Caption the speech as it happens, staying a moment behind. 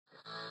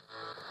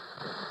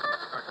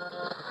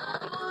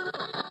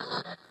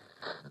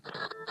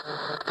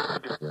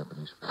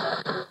Japanese.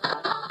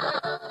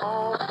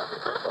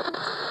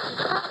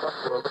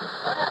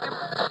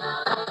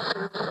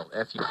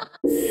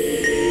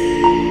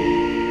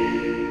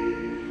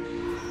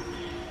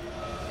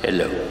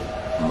 Hello,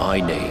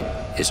 my name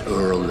is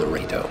Earl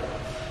Laredo,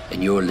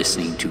 and you're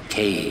listening to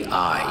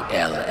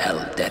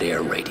K.I.L.L. Dead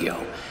Air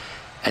Radio,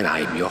 and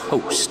I'm your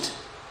host.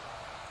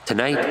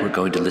 Tonight we're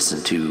going to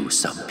listen to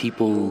some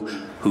people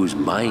whose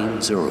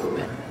minds are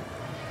open.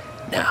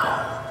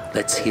 Now,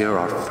 let's hear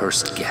our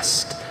first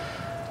guest.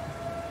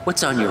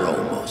 What's on your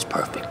almost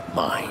perfect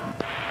mind?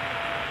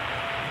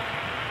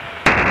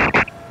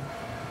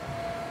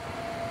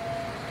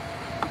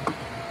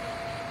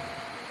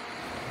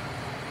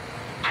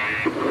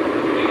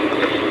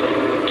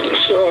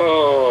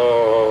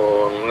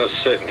 So, I'm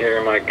just sitting here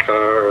in my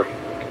car,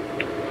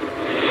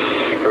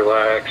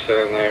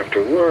 relaxing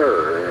after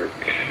work,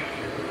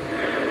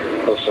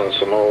 listening to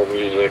some old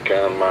music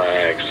on my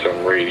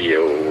XM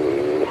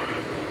radio.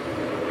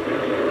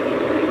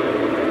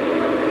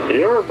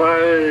 You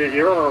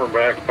remember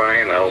back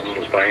buying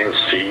albums, buying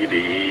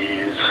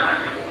CDs,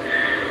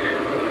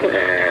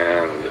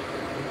 and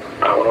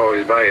I would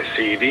always buy a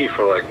CD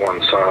for like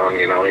one song.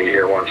 You know, you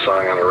hear one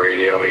song on the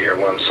radio, you hear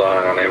one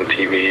song on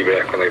MTV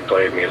back when they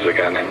played music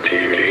on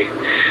MTV.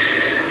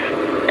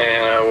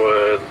 And I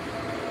would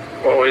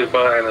always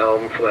buy an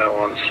album for that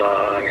one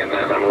song, and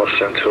then I'm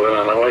listening to it,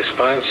 and I always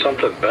find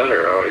something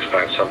better. I always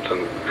find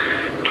something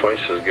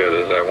twice as good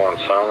as that one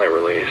song they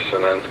released.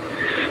 And then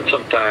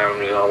sometimes,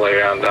 you know,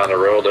 later on down the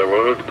road, they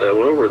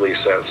will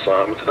release that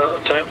song, but other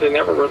times they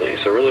never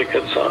release a really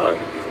good song.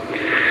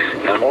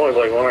 And I'm always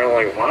like wondering,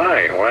 like,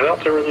 why? Why don't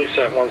they release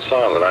that one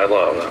song that I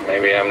love?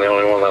 Maybe I'm the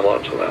only one that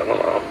loves it. I don't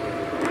know.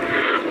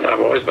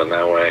 I've always been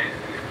that way.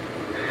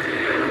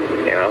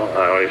 You know,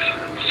 I always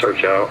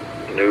search out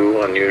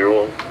new,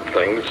 unusual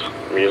things,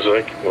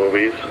 music,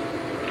 movies.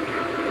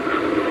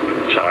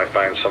 That's how I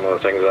find some of the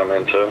things I'm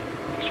into.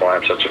 That's why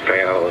I'm such a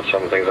fan of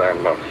some things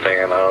I'm a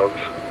fan of.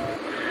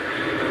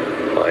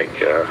 Like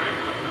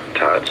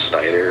Todd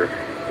Snyder.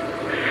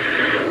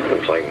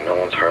 It's like no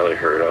one's hardly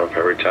heard of.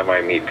 Every time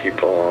I meet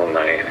people and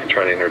I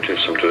try to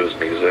introduce them to his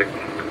music,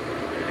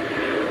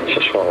 it's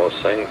just one of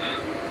those things.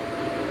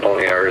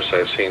 Only artist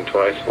I've seen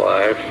twice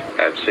live.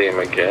 I'd see him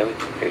again.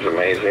 He's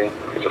amazing.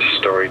 He's a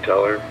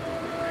storyteller.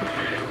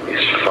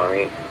 He's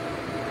funny.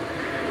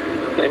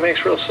 And he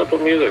makes real simple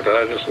music that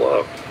I just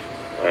love.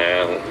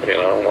 And, you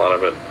know, a lot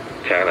of it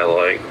kind of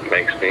like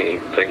makes me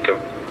think of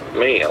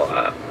me a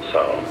lot.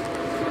 So,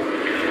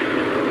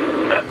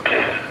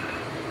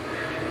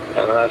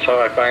 and that's how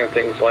I find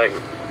things like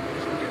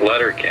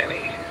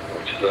Letterkenny,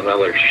 which is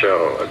another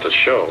show. It's a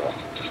show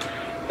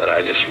that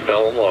I just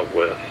fell in love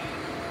with.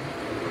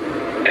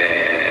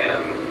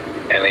 And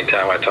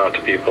anytime I talk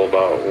to people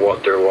about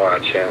what they're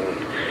watching,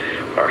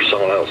 or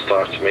someone else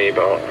talks to me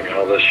about, you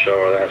know, this show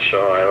or that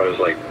show, I always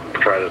like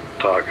try to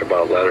talk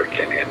about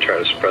Letterkenny and try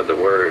to spread the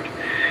word.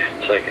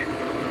 It's like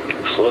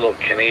this little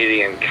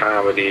Canadian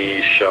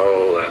comedy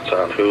show that's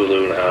on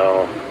Hulu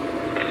now.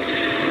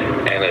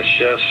 And it's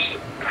just,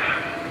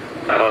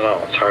 I don't know,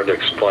 it's hard to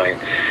explain.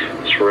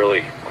 It's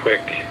really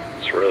quick,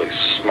 it's really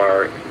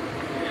smart.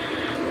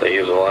 They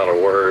use a lot of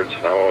words,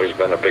 and I've always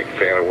been a big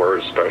fan of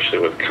words, especially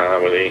with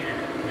comedy.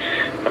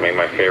 I mean,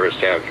 my favorite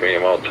stand-up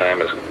comedian of all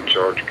time is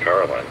George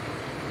Carlin.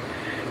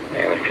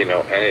 And if you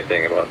know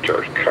anything about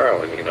George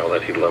Carlin, you know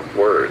that he loved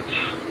words.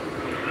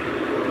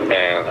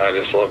 And I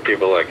just love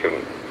people that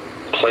can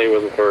play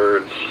with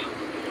words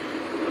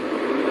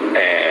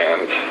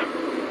and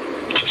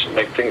just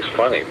make things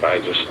funny by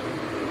just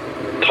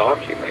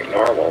talking like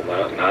normal,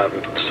 not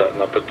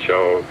setting up a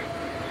joke,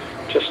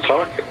 just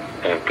talking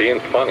and being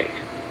funny.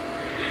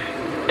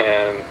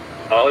 And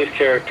all these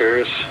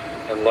characters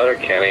in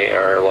Letterkenny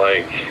are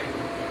like,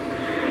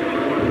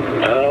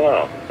 I don't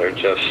know, they're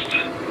just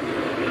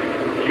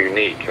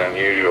unique and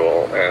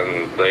unusual,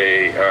 and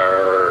they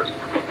are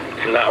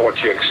not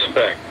what you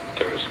expect.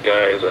 There's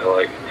guys that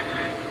like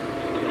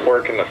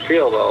work in the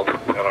field on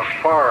a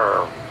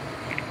farm,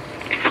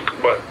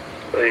 but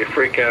they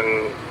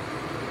freaking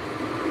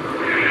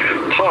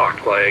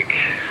talk like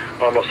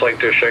almost like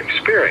they're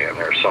Shakespearean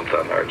or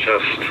something, or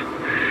just,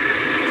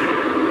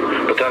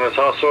 but then it's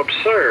also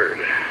absurd,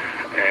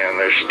 and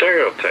there's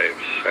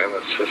stereotypes, and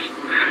it's just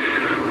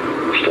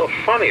still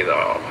funny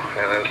though,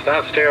 and it's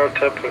not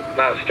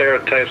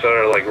stereotypes that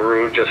are like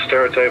rude, just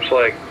stereotypes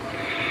like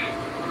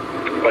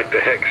the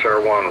Hicks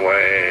are one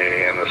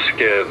way, and the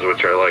Skids,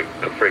 which are like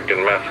the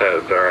freaking meth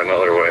heads, are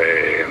another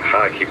way, and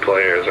hockey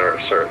players are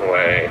a certain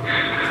way,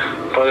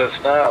 but it's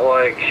not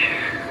like,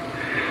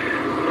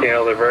 you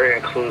know, they're very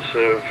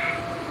inclusive.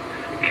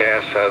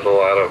 Cast has a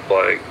lot of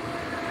like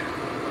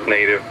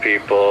native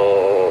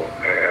people,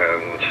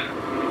 and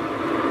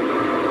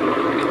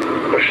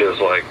which is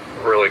like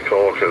really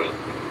cool because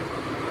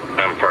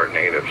I'm part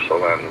native, so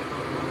then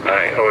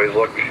I always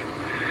look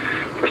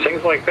for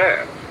things like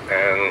that,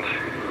 and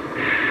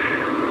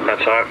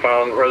that's how I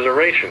found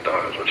Reservation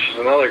Dogs, which is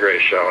another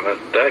great show, and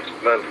that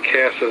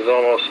cast is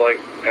almost like,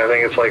 I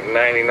think it's like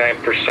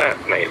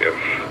 99% native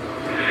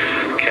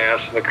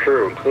cast and the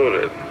crew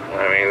included.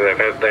 I mean,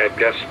 they had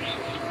guest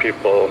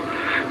people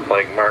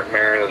like Mark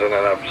Maron is in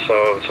an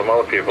episode, some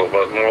other people,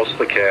 but most of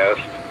the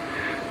cast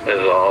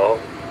is all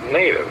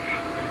native.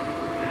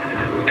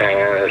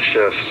 And it's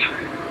just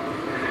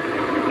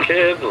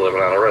kids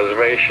living on a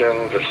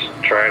reservation, just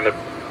trying to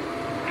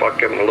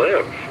fucking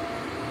live,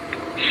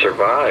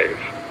 survive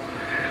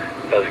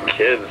as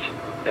kids,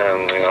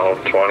 and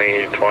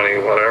 20,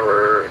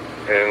 whatever,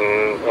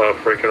 in a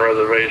freaking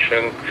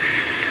reservation.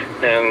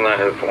 And I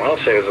want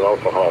to say it was in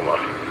Oklahoma,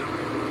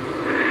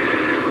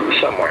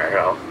 somewhere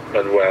out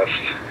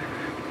Midwest.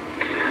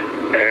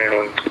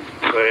 And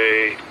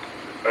they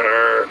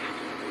are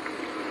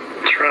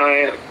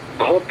trying.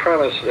 The whole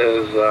premise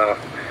is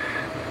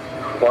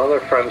one of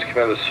their friends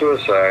committed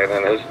suicide,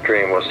 and his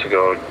dream was to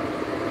go to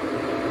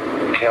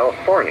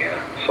California.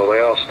 So they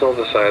all still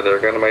decide they're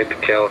going to make the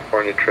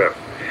California trip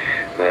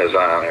in his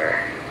honor.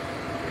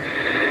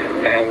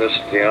 And this,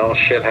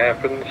 shit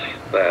happens.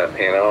 That,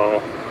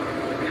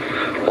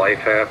 life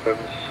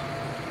happens.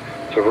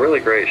 It's a really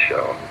great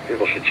show.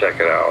 People should check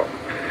it out.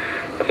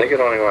 I think it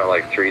only went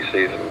like 3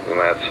 seasons, and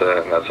that's it.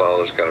 And that's all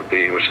there's going to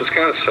be, which is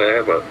kind of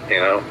sad, but,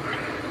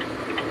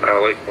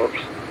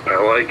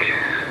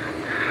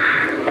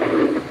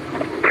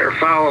 they're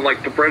following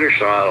like the British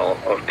model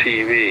of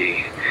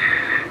TV.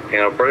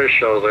 British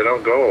shows, they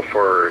don't go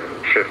for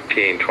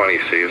 15, 20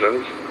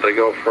 seasons. They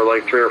go for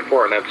like 3 or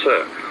 4, and that's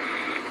it.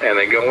 And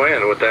they go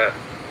in with that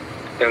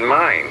in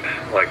mind.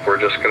 Like, we're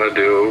just going to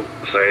do,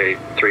 say,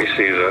 3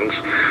 seasons.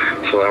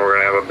 So then we're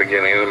going to have a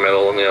beginning, a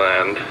middle, and the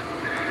end.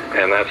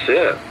 And that's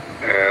it.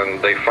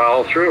 And they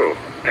follow through.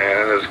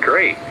 And it's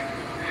great.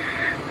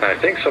 And I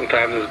think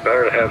sometimes it's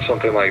better to have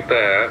something like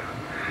that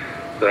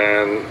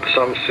than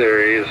some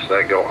series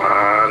that go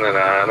on and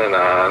on and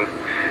on,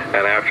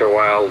 and after a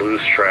while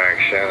lose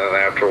traction, and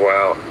after a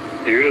while,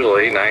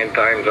 usually 9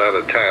 times out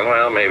of 10,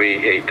 well,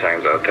 maybe 8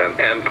 times out of 10,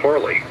 end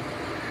poorly.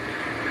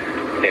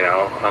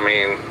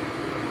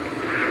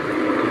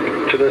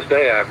 To this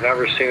day, I've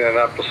never seen an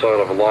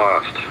episode of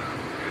Lost,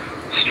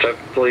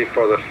 strictly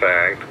for the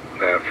fact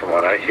that, from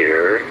what I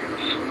hear,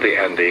 the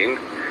ending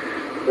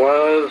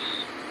was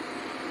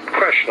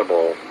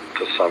questionable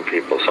to some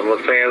people. Some of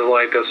the fans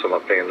liked it, some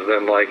of the fans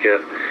didn't like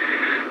it.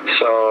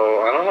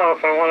 So I don't know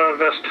if I want to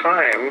invest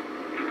time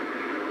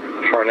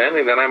for an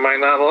ending that I might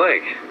not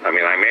like. I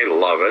mean, I may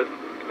love it,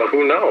 but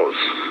who knows?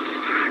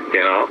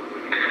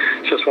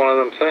 It's just one of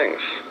them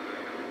things.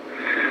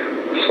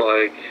 It's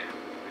like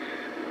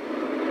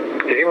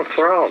Game of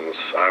Thrones.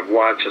 I've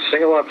watched a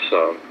single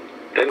episode,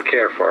 didn't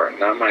care for it,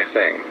 not my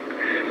thing.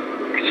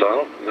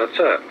 So that's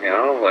it.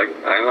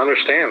 I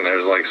understand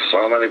there's like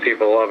so many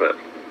people love it.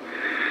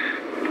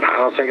 I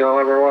don't think I'll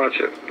ever watch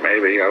it.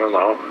 Maybe, I don't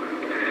know. I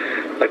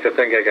like to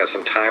think I got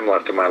some time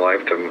left in my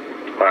life to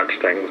watch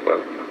things,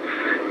 but,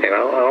 I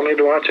don't need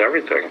to watch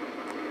everything.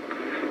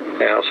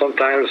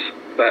 Sometimes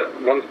that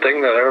one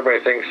thing that everybody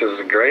thinks is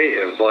great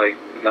is, like,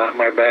 not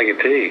my bag of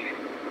tea.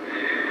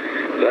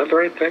 Is that the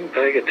right thing?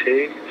 Bag of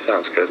tea?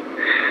 Sounds good.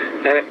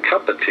 And a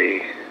cup of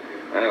tea.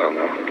 I don't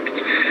know.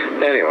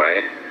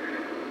 Anyway.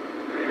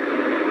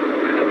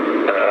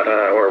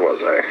 Where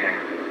was I?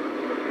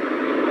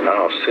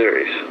 Oh,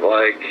 series.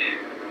 Like,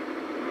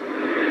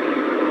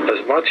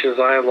 as much as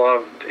I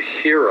loved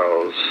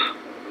Heroes,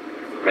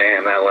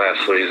 man, that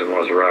last season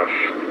was rough.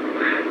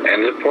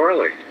 Ended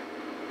poorly.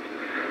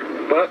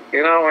 But,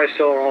 I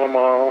still own them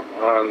all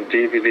on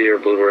DVD or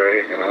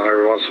Blu-ray.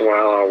 Every once in a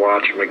while I'll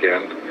watch them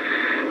again.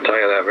 I'll tell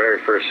you, that very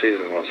first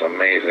season was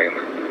amazing. I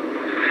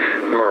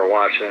remember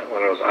watching it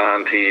when it was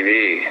on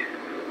TV.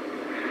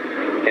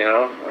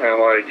 And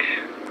like,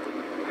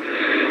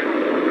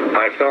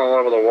 I fell in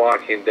love with The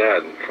Walking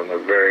Dead from the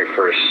very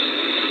first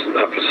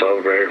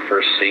episode, very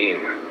first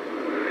scene.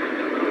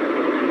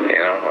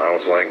 I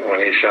was like, when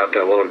he shot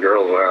that little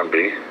girl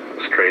zombie,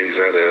 as crazy as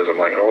that is, I'm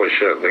like, holy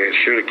shit, they can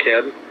shoot a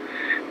kid?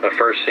 The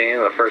first scene,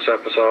 the first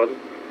episode,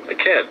 a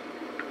kid.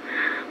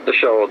 The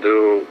show will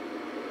do,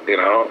 and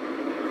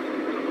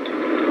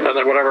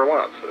then whatever it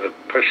wants.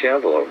 Push the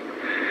envelope.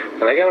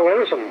 And they got away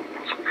with some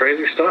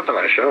crazy stuff in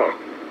that show. I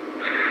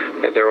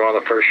think they were one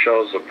of the first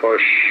shows to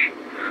push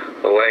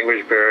the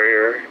language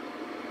barrier,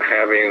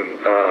 having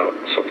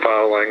some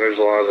foul language as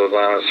long as it was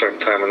on at a certain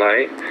time of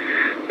night.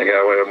 They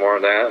got away with more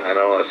than that. I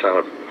know that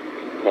sounded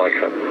like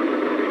a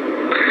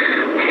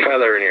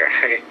feather in your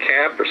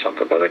cap or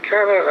something, but it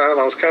kind of, I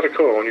don't know, it's kind of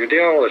cool. When you're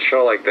dealing with a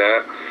show like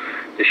that,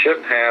 you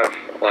shouldn't have,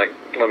 like,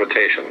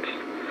 limitations.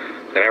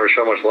 They never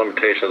show much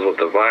limitations with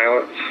the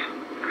violence.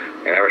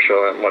 They never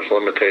show that much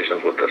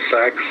limitations with the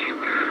sex.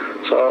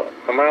 So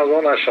I might as well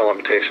not show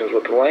limitations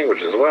with the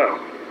language as well.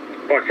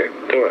 Fuck it,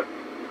 do it.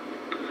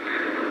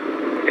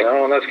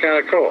 And that's kind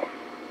of cool.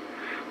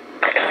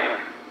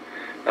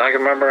 I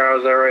can remember I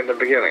was there right in the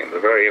beginning. It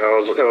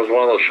was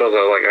one of those shows that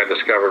I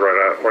discovered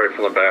right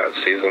from the bat,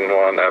 season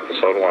 1,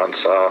 episode 1.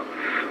 Saw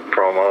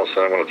promos,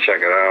 so I'm going to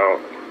check it out.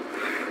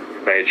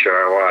 Made sure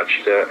I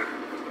watched it.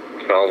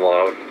 Fell in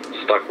love.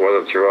 Stuck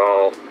with it through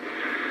all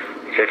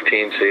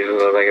 15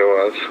 seasons, I think it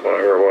was.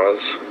 Whatever it was.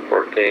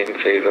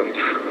 14 seasons.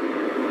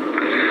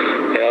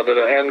 did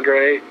it end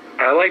great?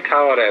 I liked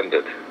how it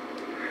ended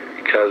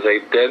because they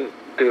didn't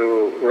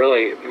do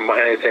really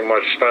anything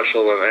much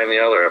special than any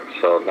other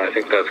episode, and I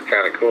think that's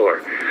kind of cooler.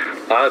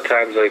 A lot of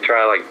times they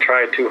try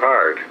too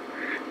hard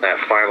that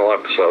final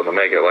episode to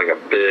make it like a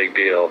big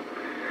deal,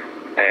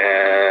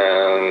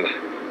 and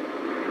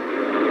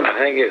I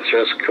think it's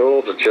just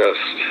cool to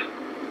just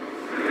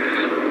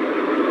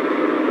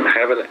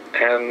have it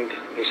end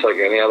just like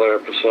any other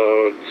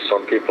episode.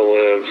 Some people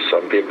live,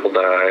 some people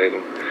died,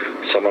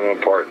 someone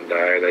important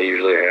died. That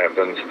usually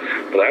happens,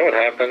 but that would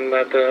happen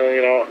at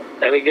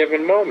any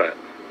given moment.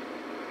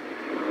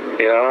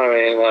 I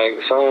mean,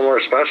 like some of them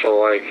were special,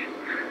 like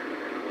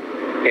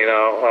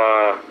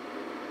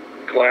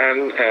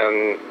Glenn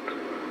and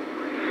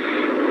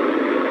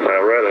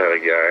that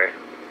redheaded guy.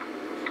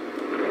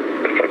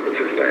 What the fuck was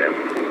his name?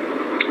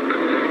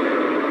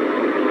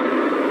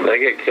 They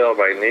get killed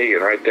by Negan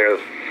right there,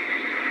 the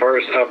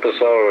first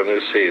episode of a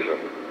new season.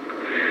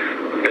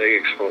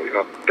 Big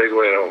explosion, big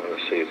way to open the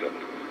season.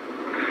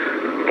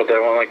 But then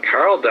when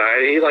K.I.L.L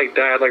died, he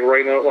died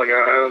right now,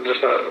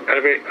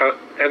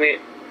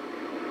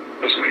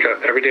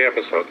 everyday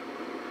episode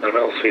in the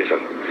middle of the season.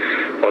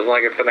 It wasn't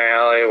like a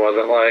finale. It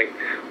wasn't like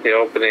the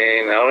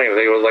opening. I don't even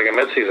think it was like a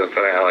mid-season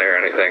finale or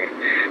anything.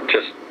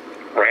 Just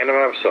random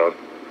episode.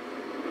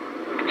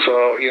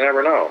 So you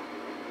never know. I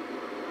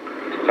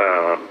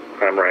don't know.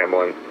 I'm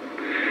rambling. I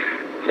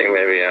think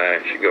maybe I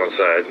should go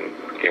inside and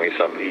give me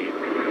something to eat.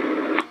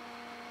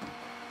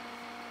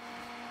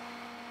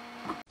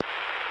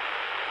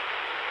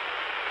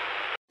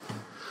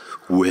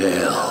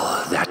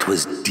 Well, that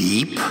was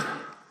deep.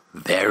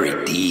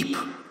 Very deep.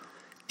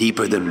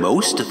 Deeper than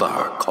most of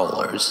our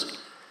callers.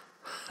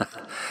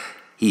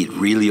 He'd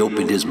really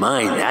opened his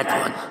mind, that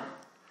one.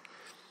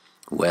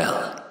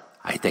 Well,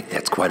 I think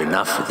that's quite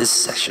enough for this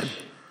session.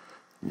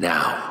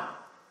 Now,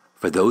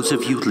 for those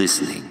of you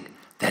listening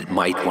that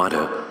might want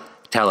to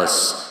tell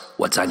us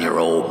what's on your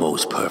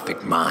almost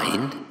perfect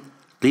mind,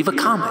 leave a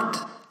comment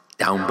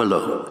down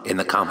below in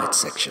the comment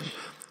section.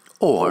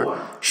 Or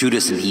shoot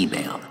us an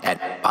email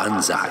at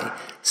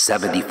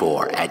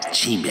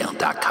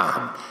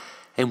bonsai74@gmail.com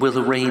and we'll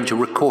arrange a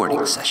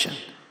recording session.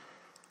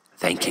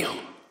 Thank you,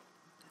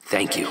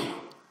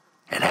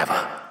 and have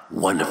a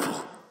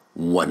wonderful,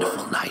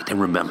 wonderful night.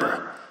 And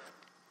remember,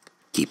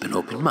 keep an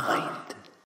open mind.